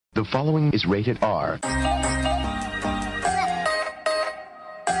The following is rated R.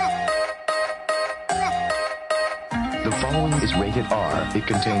 The following is rated R. It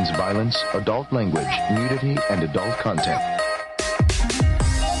contains violence, adult language, nudity, and adult content.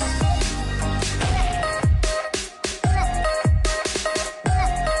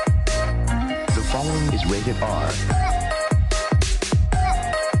 The following is rated R.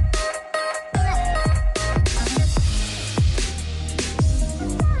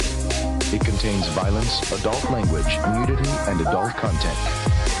 It contains violence, adult language, nudity, and adult content.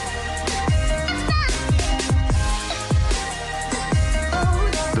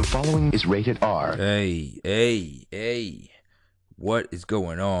 The following is rated R. Hey. What is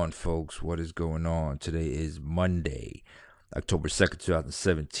going on, folks? What is going on? Today is Monday, October 2nd,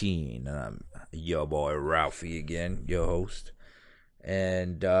 2017. And I'm your boy Ralphie again, your host.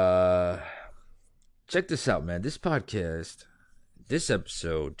 And check this out, man. This podcast, this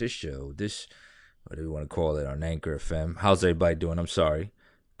episode, this show, this, whatever you want to call it, on Anchor FM. How's everybody doing? I'm sorry.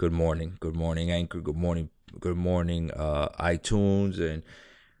 Good morning, Anchor. Good morning, iTunes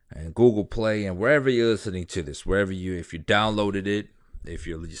and Google Play and wherever you're listening to this. If you downloaded it, if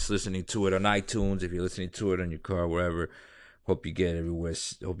you're just listening to it on iTunes, if you're listening to it on your car, wherever. Hope you get everywhere.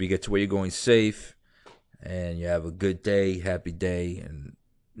 Hope you get to where you're going safe, and you have a good day, happy day, and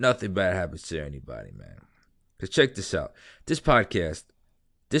nothing bad happens to anybody, man. Cause check this out. This podcast,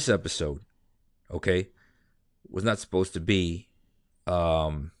 this episode, okay, was not supposed to be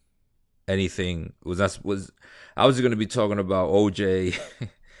anything. I was going to be talking about OJ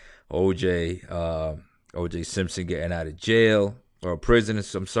Simpson getting out of jail or prison.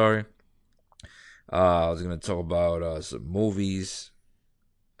 I'm sorry. I was going to talk about some movies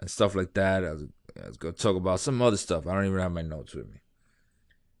and stuff like that. I was going to talk about some other stuff. I don't even have my notes with me.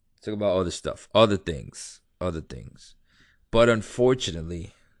 Talk about other stuff, other things. But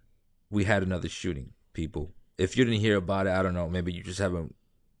unfortunately, we had another shooting, people. If you didn't hear about it, I don't know. Maybe you just haven't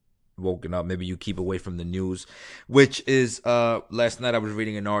woken up. Maybe you keep away from the news, which is last night I was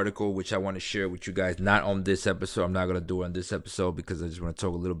reading an article which I want to share with you guys. Not on this episode. I'm not going to do it on this episode because I just want to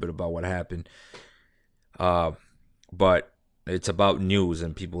talk a little bit about what happened. But it's about news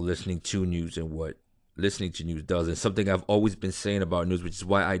and people listening to news and what listening to news does. And something I've always been saying about news, which is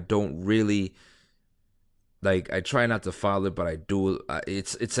why I don't really... I try not to follow it, but I do.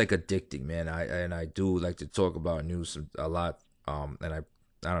 It's like addicting, man. I do like to talk about news a lot. And I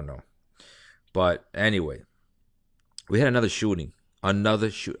don't know. But anyway, we had another shooting. A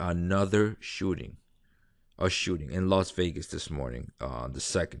shooting in Las Vegas this morning, on the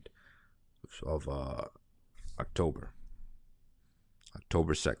 2nd of October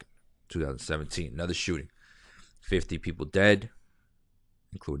 2nd, 2017. Another shooting. 50 people dead,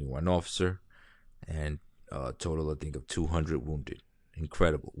 including one officer, and a total, I think, of 200 wounded.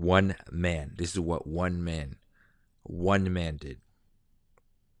 Incredible. One man. This is what one man did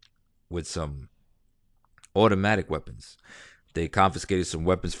with some automatic weapons. They confiscated some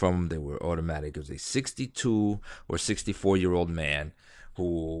weapons from him. They were automatic. It was a 62 or 64-year-old man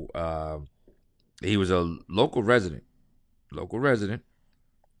who, he was a local resident.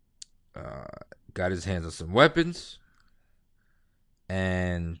 Got his hands on some weapons.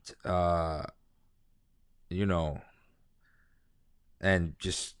 And, and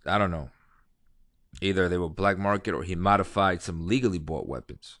just, I don't know. Either they were black market or he modified some legally bought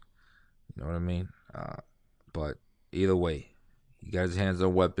weapons. You know what I mean? But either way, he got his hands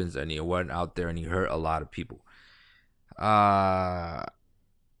on weapons and he went out there and he hurt a lot of people. I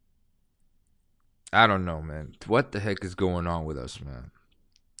don't know, man. What the heck is going on with us, man?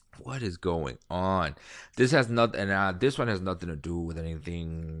 What is going on? This has nothing. This one has nothing to do with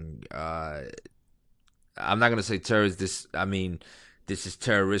anything. I'm not gonna say terrorist. This is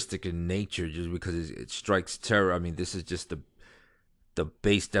terroristic in nature, just because it strikes terror. I mean, this is just the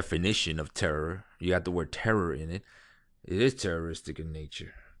base definition of terror. You got the word terror in it. It is terroristic in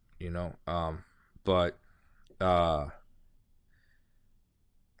nature, But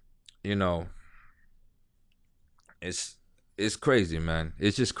it's crazy, man.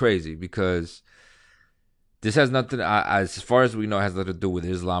 It's just crazy because this has nothing, as far as we know, it has nothing to do with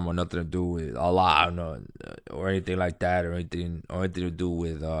Islam or nothing to do with Allah, or anything like that, or anything to do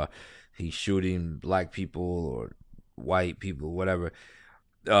with he's shooting black people or white people, whatever.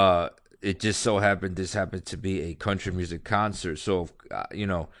 It just so happened this happened to be a country music concert. So,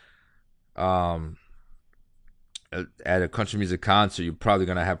 at a country music concert, you're probably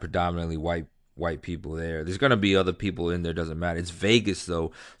gonna have predominantly white people there. There's gonna be other people in there. Doesn't matter. It's Vegas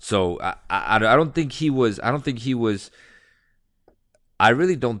though, so I don't think he was. I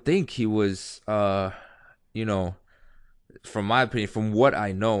really don't think he was. from my opinion, from what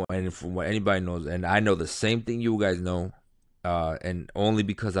I know, and from what anybody knows, and I know the same thing you guys know, and only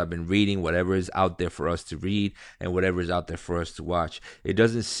because I've been reading whatever is out there for us to read and whatever is out there for us to watch. It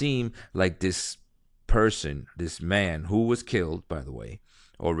doesn't seem like this person, this man who was killed, by the way,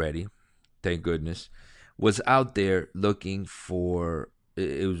 already, thank goodness, was out there looking for.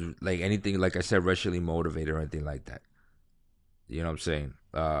 It was like anything, like I said, racially motivated or anything like that. You know what I'm saying?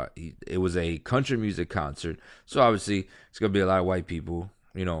 It was a country music concert, so obviously it's gonna be a lot of white people.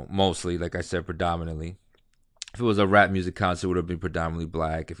 You know, mostly, like I said, predominantly. If it was a rap music concert, it would have been predominantly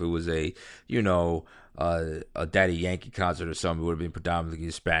black. If it was a, a Daddy Yankee concert or something, it would have been predominantly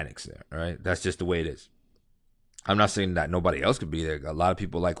Hispanics there. Right? That's just the way it is. I'm not saying that nobody else could be there. A lot of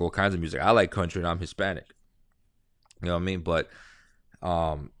people like all kinds of music. I like country, and I'm Hispanic. You know what I mean? But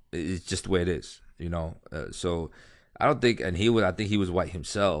it's just the way it is. So I don't think, and I think he was white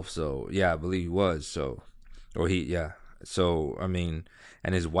himself. So yeah, I believe he was. So, yeah. So I mean,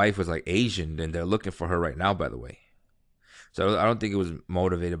 and his wife was like Asian, and they're looking for her right now, by the way. So I don't think it was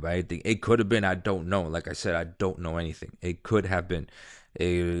motivated by anything. It could have been. I don't know. Like I said, I don't know anything. It could have been.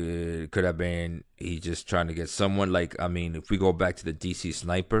 It could have been he just trying to get someone. Like, I mean, if we go back to the DC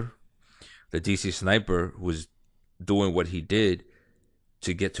sniper was doing what he did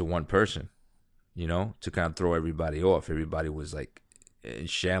to get to one person, to kind of throw everybody off. Everybody was like in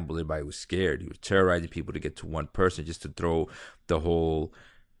shambles. Everybody was scared. He was terrorizing people to get to one person just to throw the whole,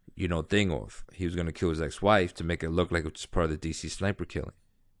 thing off. He was going to kill his ex-wife to make it look like it was part of the DC sniper killing.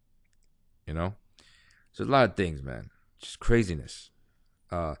 So a lot of things, man. Just craziness.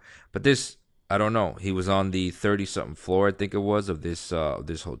 But this, I don't know. He was on the 30-something floor, I think it was, of this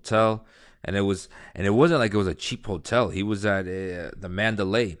hotel. And it wasn't like it was a cheap hotel. He was at the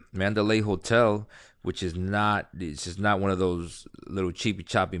Mandalay Hotel, which is it's just not one of those little cheapy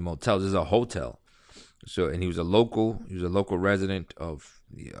choppy motels. It's a hotel. So, and he was a local resident of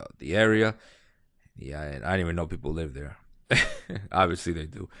the area. Yeah, and I didn't even know people live there. Obviously they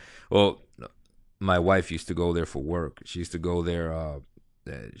do. Well, my wife used to go there for work. She used to go there.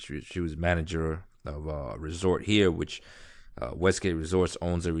 She was manager of a resort here, which Westgate Resorts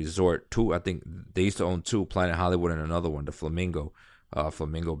owns a resort too. I think they used to own two, Planet Hollywood and another one, the Flamingo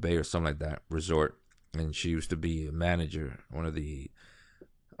Bay or something like that resort. And she used to be a manager, one of the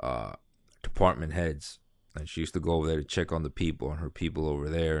department heads, and she used to go over there to check on the people and her people over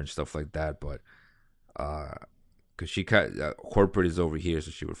there and stuff like that. But because corporate is over here,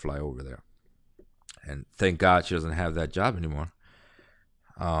 so she would fly over there. And thank God she doesn't have that job anymore.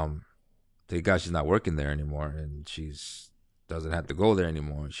 Thank God she's not working there anymore, and she's doesn't have to go there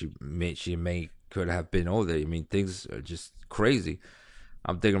anymore. She could have been over there. I mean, things are just crazy.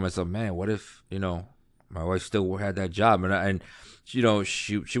 I'm thinking to myself, man, what if my wife still had that job, and she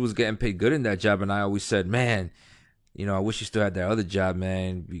was getting paid good in that job, and I always said, man, I wish she still had that other job,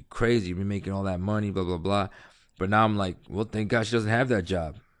 man. It'd be crazy, you'd be making all that money, blah blah blah. But now I'm like, well, thank God she doesn't have that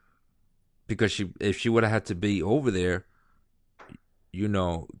job, because if she would have had to be over there, I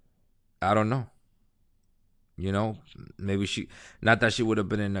don't know. Maybe not that she would have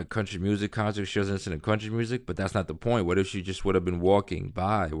been in a country music concert. She wasn't listening to country music, but that's not the point. What if she just would have been walking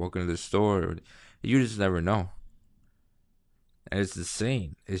to the store? You just never know. And it's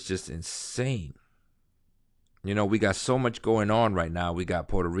insane. It's just insane. We got so much going on right now. We got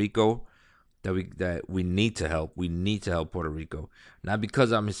Puerto Rico that we need to help. We need to help Puerto Rico. Not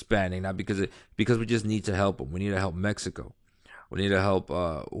because I'm Hispanic, not because we just need to help them. We need to help Mexico. We need to help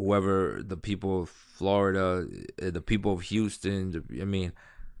whoever, the people of Florida, the people of Houston. I mean,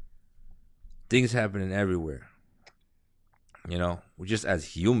 things happening everywhere. We just,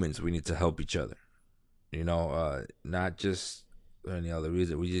 as humans, we need to help each other. Not just any other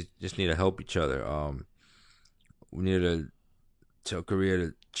reason. We just need to help each other. We need to tell Korea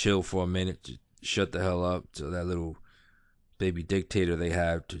to chill for a minute, to shut the hell up, to that little baby dictator they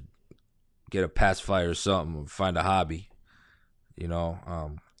have, to get a pacifier or something, or find a hobby.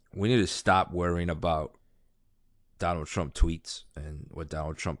 We need to stop worrying about Donald Trump tweets and what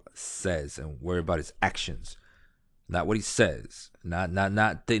Donald Trump says, and worry about his actions, not what he says. Not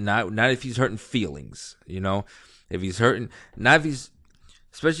if he's hurting feelings. If he's hurting, not if he's,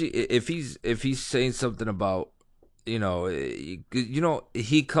 especially if he's saying something about, he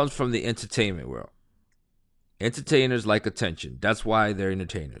comes from the entertainment world. Entertainers like attention. That's why they're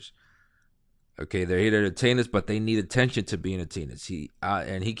entertainers. Okay, they're here to entertain us, but they need attention to be entertainers.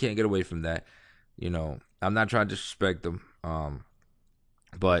 And he can't get away from that. I'm not trying to disrespect him,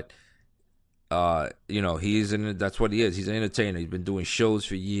 but that's what he is. He's an entertainer. He's been doing shows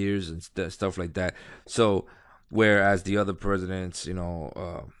for years and stuff like that. So, whereas the other presidents, Obama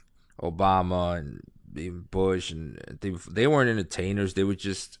and even Bush, and they weren't entertainers. They were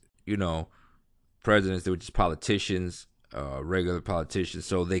just, presidents. They were just politicians, regular politicians.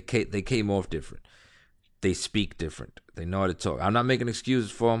 So they came off different. They speak different. They know how to talk. I'm not making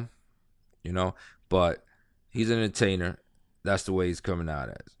excuses for them, but he's an entertainer. That's the way he's coming out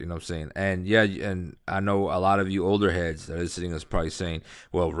as. You know what I'm saying? And yeah, and I know a lot of you older heads that are listening is probably saying,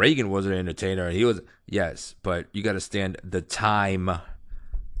 well, Reagan was an entertainer and he was. Yes, but you got to stand the time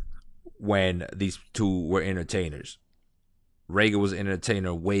when these two were entertainers. Reagan was an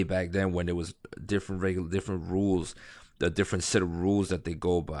entertainer way back then when there was different rules, the different set of rules that they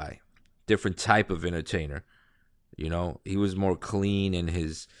go by, different type of entertainer. He was more clean in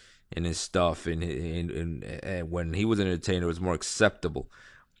his stuff, and when he was an entertainer, it was more acceptable.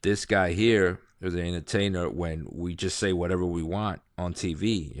 This guy here is an entertainer when we just say whatever we want on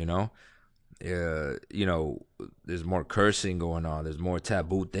TV. There's more cursing going on. There's more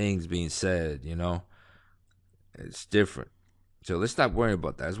taboo things being said. It's different. So let's stop worrying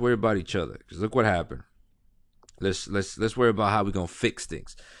about that. Let's worry about each other. Because look what happened. Let's worry about how we're gonna fix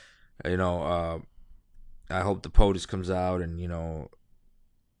things. I hope the POTUS comes out and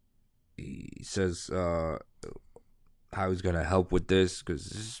he says how he's gonna help with this,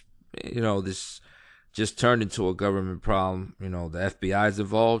 because this just turned into a government problem. The FBI is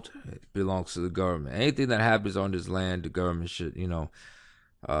involved. It belongs to the government. Anything that happens on this land, the government should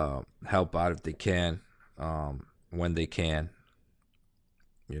help out if they can, when they can.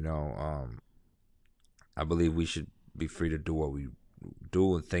 I believe we should be free to do what we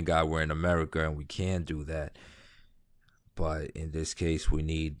do, and thank God we're in America and we can do that. But in this case, we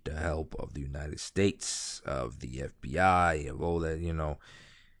need the help of the United States, of the FBI, of all that.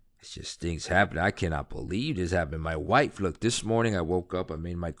 It's just things happen. I cannot believe this happened. My wife, look, this morning I woke up, I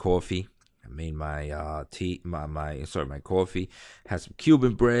made my coffee. I made my my coffee. Had some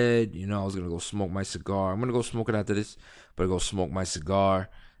Cuban bread. I was going to go smoke my cigar. I'm going to go smoke it after this, but I go smoke my cigar.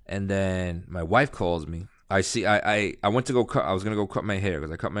 And then my wife calls me. I went to go cut. I was going to go cut my hair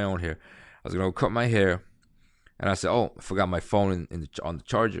because I cut my own hair. I was going to go cut my hair. And I said, oh, I forgot my phone on the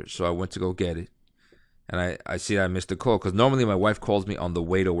charger. So I went to go get it. And I see that I missed the call, because normally my wife calls me on the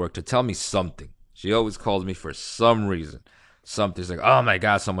way to work to tell me something. She always calls me for some reason. Something's like, oh my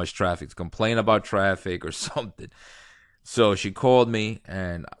God, so much traffic. To complain about traffic or something. So she called me,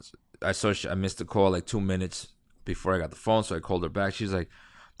 and I saw I missed the call like 2 minutes before I got the phone. So I called her back. She's like,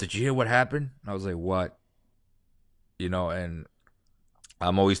 did you hear what happened? I was like, what? And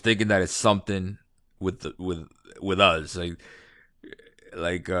I'm always thinking that it's something with us,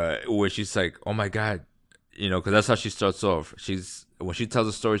 like where she's like, oh my God, because that's how she starts off. When she tells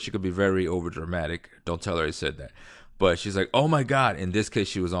a story, she could be very over dramatic. Don't tell her I said that. But she's like, oh my God. In this case,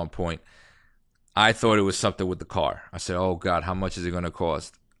 she was on point. I thought it was something with the car. I said, oh God, how much is it going to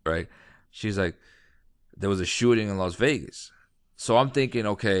cost? Right? She's like, there was a shooting in Las Vegas. So I'm thinking,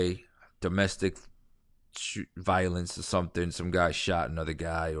 okay, domestic violence or something. Some guy shot another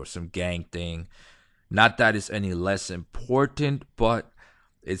guy, or some gang thing. Not that it's any less important, but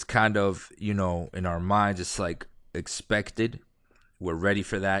it's kind of, in our minds, it's like expected. We're ready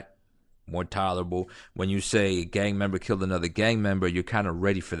for that. More tolerable. When you say a gang member killed another gang member, you're kind of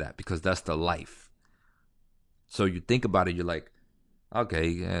ready for that, because that's the life. So you think about it, you're like, okay,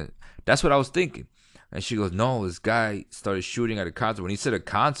 yeah, that's what I was thinking. And she goes, no, this guy started shooting at a concert. When he said a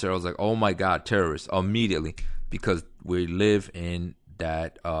concert, I was like, oh my God, terrorists, immediately. Because we live in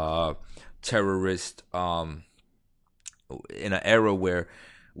that terrorist, in an era where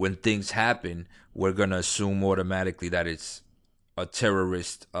when things happen, we're going to assume automatically that it's a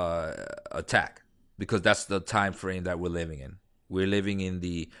terrorist attack, because that's the time frame that we're living in. We're living in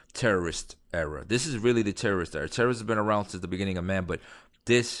the terrorist era. This is really the terrorist era. Terrorists have been around since the beginning of man, but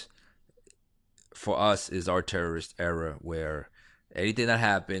this, for us, is our terrorist era, where anything that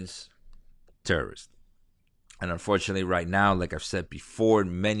happens, terrorist. And unfortunately, right now, like I've said before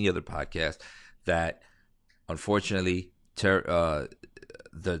in many other podcasts, that unfortunately, the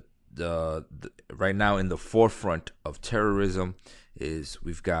right now in the forefront of terrorism is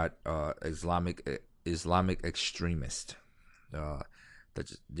we've got Islamic extremists that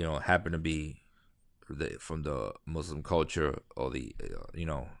just, happen to be from the Muslim culture, or the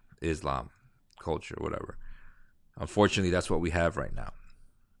Islam culture, whatever. Unfortunately, that's what we have right now.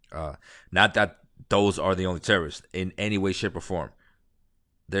 Not that those are the only terrorists in any way, shape, or form.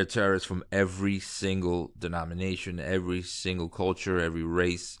 They're terrorists from every single denomination, every single culture, every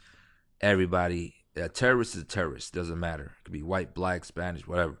race, everybody. A terrorist is a terrorist. Doesn't matter. It could be white, black, Spanish,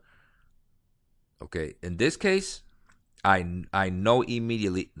 whatever. Okay. In this case, I know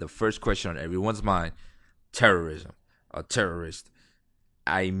immediately the first question on everyone's mind: terrorism, a terrorist.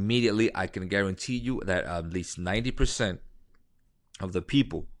 I can guarantee you that at least 90% of the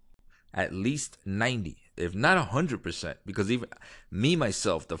people, at least 90, if not 100%, because even me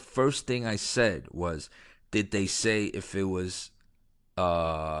myself, the first thing I said was, did they say if it was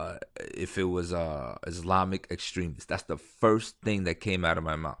Islamic extremists? That's the first thing that came out of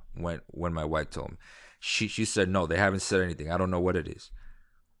my mouth when my wife told me. She said no, they haven't said anything. I don't know what it is.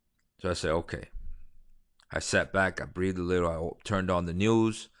 So I said okay. I sat back, I breathed a little, I turned on the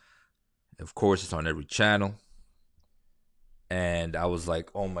news. Of course, it's on every channel. And I was like,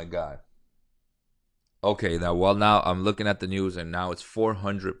 oh my God. Okay, now I'm looking at the news and now it's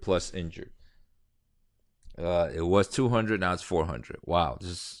 400 plus injured. It was 200, now it's 400. Wow, this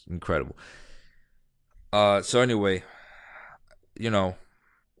is incredible. So anyway,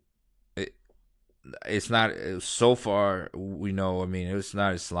 it's not, so far we know, I mean, it's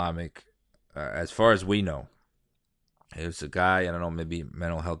not Islamic. As far as we know, it was a guy, I don't know, maybe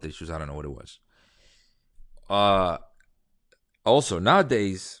mental health issues, I don't know what it was. Also,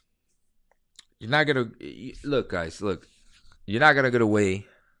 nowadays, you're not gonna look, guys. Look, you're not gonna get away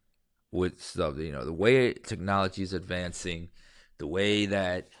with stuff. The way technology is advancing, the way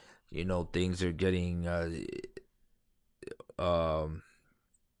that things are getting more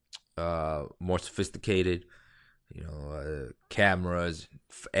sophisticated. Cameras.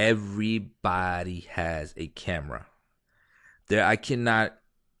 Everybody has a camera. I cannot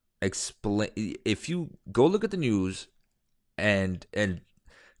explain. If you go look at the news, and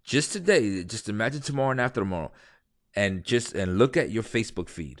just today, just imagine tomorrow and after tomorrow, and look at your Facebook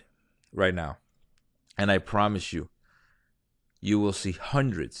feed right now, and I promise you, you will see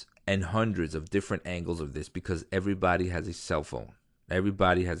hundreds and hundreds of different angles of this, because everybody has a cell phone.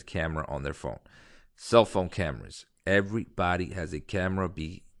 Everybody has a camera on their phone. Cell phone cameras. Everybody has a camera.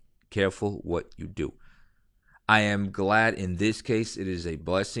 Be careful what you do. I am glad in this case it is a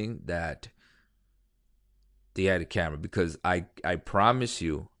blessing that they had a camera, because I promise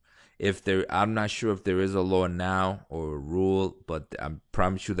you, I'm not sure if there is a law now or a rule, but I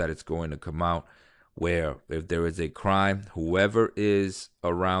promise you that it's going to come out where if there is a crime, whoever is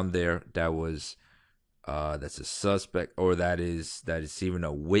around there that was that's a suspect, or that is even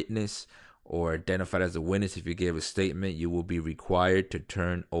a witness or identified as a witness, if you gave a statement, you will be required to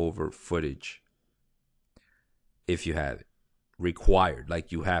turn over footage if you have it. Required,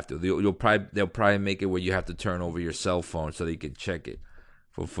 like you have to. They'll probably make it where you have to turn over your cell phone so they can check it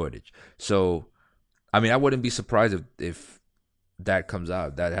for footage. So, I mean, I wouldn't be surprised if that comes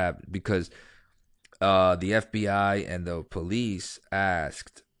out, that happens, because the FBI and the police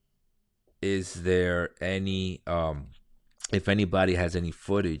asked, is there any if anybody has any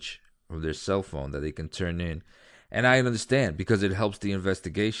footage of their cell phone that they can turn in. And I understand, because it helps the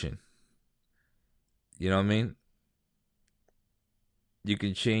investigation. You know what I mean? You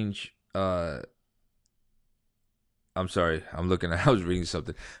can change I'm sorry, I was reading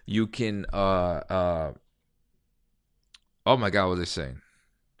something. You can oh my God, what was I saying?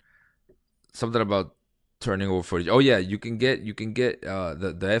 Something about turning over footage. Oh yeah, you can get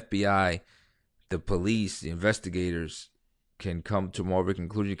the FBI, the police, the investigators can come to more of a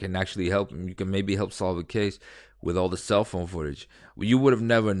conclusion. You can actually help them. You can maybe help solve a case with all the cell phone footage. You would have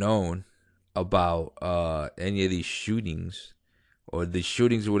never known about any of these shootings, or the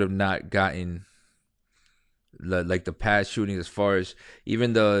shootings would have not gotten like the past shootings, as far as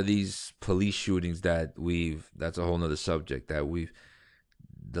even these police shootings that's a whole nother subject that we've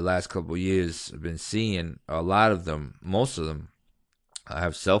the last couple of years been seeing. A lot of them, most of them,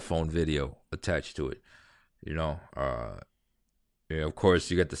 have cell phone video attached to it. Of course,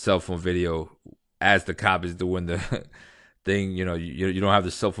 you get the cell phone video as the cop is doing the thing. You don't have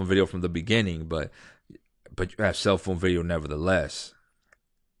the cell phone video from the beginning, but you have cell phone video nevertheless.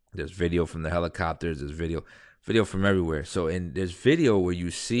 There's video from the helicopters. There's video from everywhere. So, there's video where you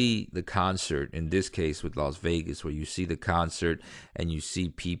see the concert. In this case, with Las Vegas, where you see the concert and you see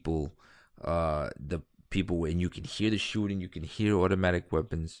people, and you can hear the shooting. You can hear automatic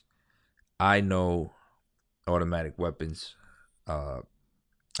weapons. I know automatic weapons. I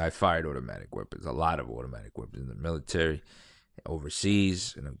fired automatic weapons, a lot of automatic weapons in the military,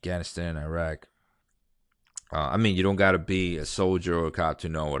 overseas, in Afghanistan, Iraq. I mean, you don't got to be a soldier or a cop to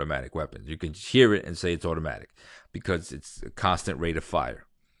know automatic weapons. You can hear it and say it's automatic, because it's a constant rate of fire.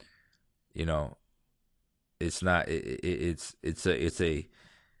 It's not. It's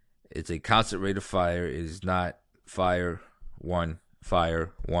a constant rate of fire. It is not fire one.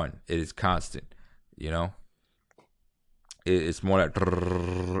 It is constant. It's more like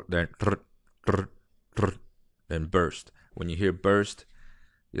than burst. When you hear burst,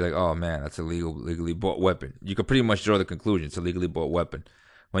 you're like, oh man, that's a legally bought weapon. You can pretty much draw the conclusion it's a legally bought weapon.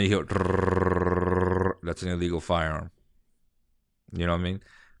 When you hear, that's an illegal firearm. You know what I mean?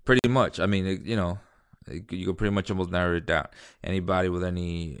 Pretty much. I mean, you know, you can pretty much almost narrow it down. Anybody with an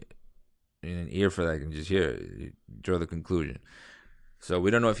ear for that can just hear it, you draw the conclusion. So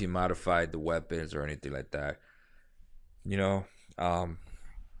we don't know if he modified the weapons or anything like that. You know,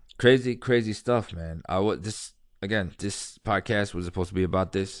 crazy stuff, man. This podcast was supposed to be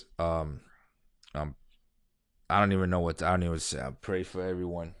about this. I don't even know what I don't even say. I pray for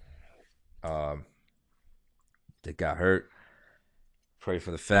everyone that got hurt. Pray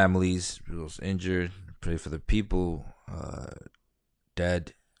for the families, those injured. Pray for the people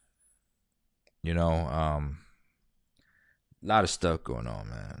dead. You know, a lot of stuff going on,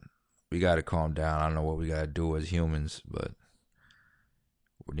 man. We got to calm down. I don't know what we got to do as humans, but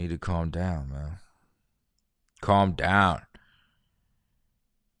we need to calm down, man. Calm down.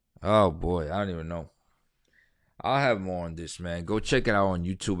 Oh, boy. I don't even know. I'll have more on this, man. Go check it out on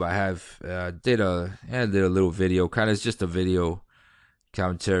YouTube. I have did a little video. Kind of just a video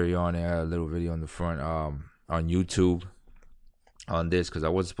commentary on it. I had a little video on the front on YouTube on this because I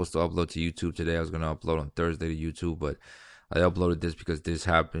wasn't supposed to upload to YouTube today. I was going to upload on Thursday to YouTube, but I uploaded this because this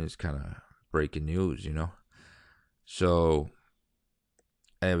happened. It's kind of breaking news, you know. So,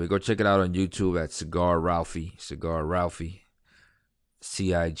 anyway, go check it out on YouTube at Cigar Ralphie. Cigar Ralphie.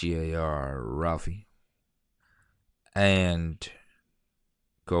 Cigar Ralphie. And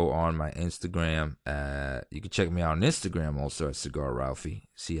go on my Instagram. You can check me out on Instagram also at Cigar Ralphie.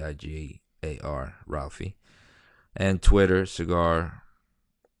 Cigar Ralphie. And Twitter, Cigar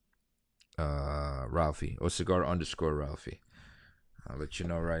Ralphie. Or Cigar _ Ralphie. I'll let you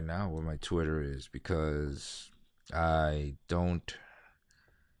know right now what my Twitter is because I go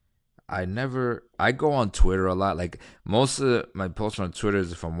on Twitter a lot. Like most of my posts on Twitter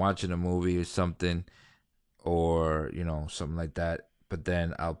is if I'm watching a movie or something or, you know, something like that. But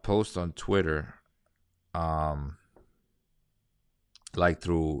then I'll post on Twitter like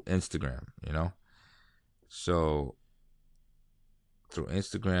through Instagram, you know? So through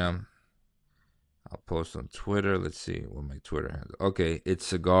Instagram, I'll post on Twitter. Let's see what my Twitter handle. Okay, it's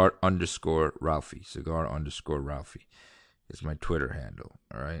Cigar _ Ralphie. Cigar _ Ralphie is my Twitter handle.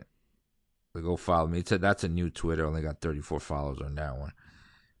 All right. So go follow me. That's a new Twitter. I only got 34 followers on that one.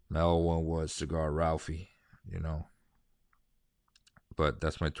 My old one was Cigar Ralphie, you know. But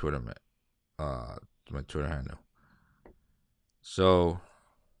that's my Twitter, man. My Twitter handle. So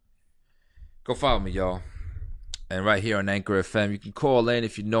go follow me, y'all. And right here on Anchor FM, you can call in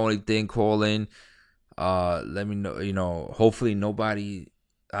if you know anything. Call in. Let me know. You know, hopefully nobody.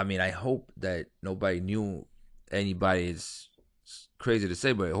 I mean, I hope that nobody knew anybody. Is crazy to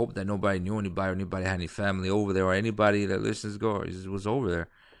say, but I hope that nobody knew anybody or anybody had any family over there or anybody that listens was over there.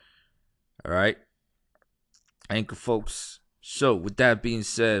 All right, Anchor folks. So with that being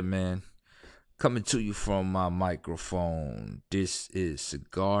said, man, coming to you from my microphone, this is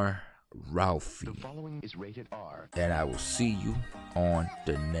Cigar Ralphie. The following is rated R. And I will see you on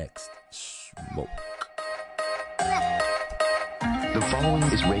the next smoke. The following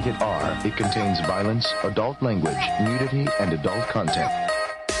is rated R. It contains violence, adult language, nudity, and adult content.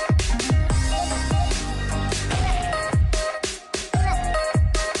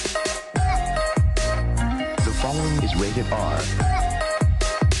 The following is rated R.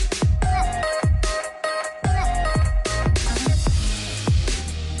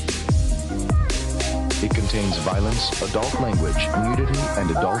 It contains violence, adult language, nudity, and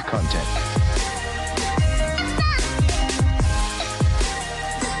adult content.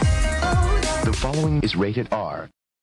 The following is rated R.